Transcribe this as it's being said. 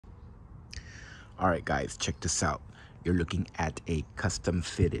Alright guys, check this out. You're looking at a custom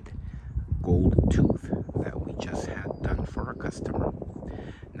fitted gold tooth that we just had done for a customer.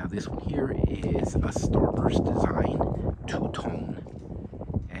 Now this one here is a Starburst design, two-tone,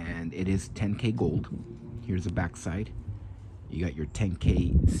 and it is 10K gold. Here's the back side. You got your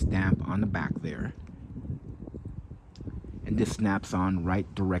 10K stamp on the back there. And this snaps on right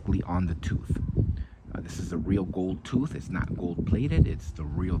directly on the tooth. This is a real gold tooth. It's not gold plated, it's the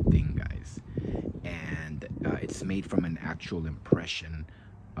real thing, guys. And it's made from an actual impression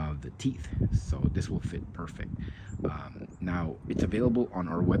of the teeth, so this will fit perfect. Now it's available on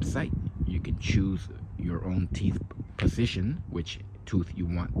our website. You can choose your own teeth position, which tooth you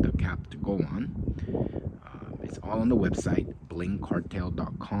want the cap to go on. It's all on the website,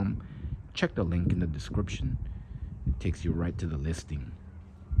 blingcartel.com. Check the link in the description. It takes you right to the listing.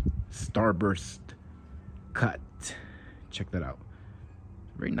 Starburst cut, check that out.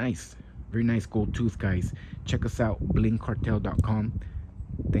 Very nice gold tooth, guys. Check us out, blingcartel.com.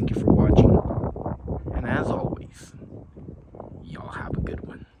 Thank you for watching, and as always,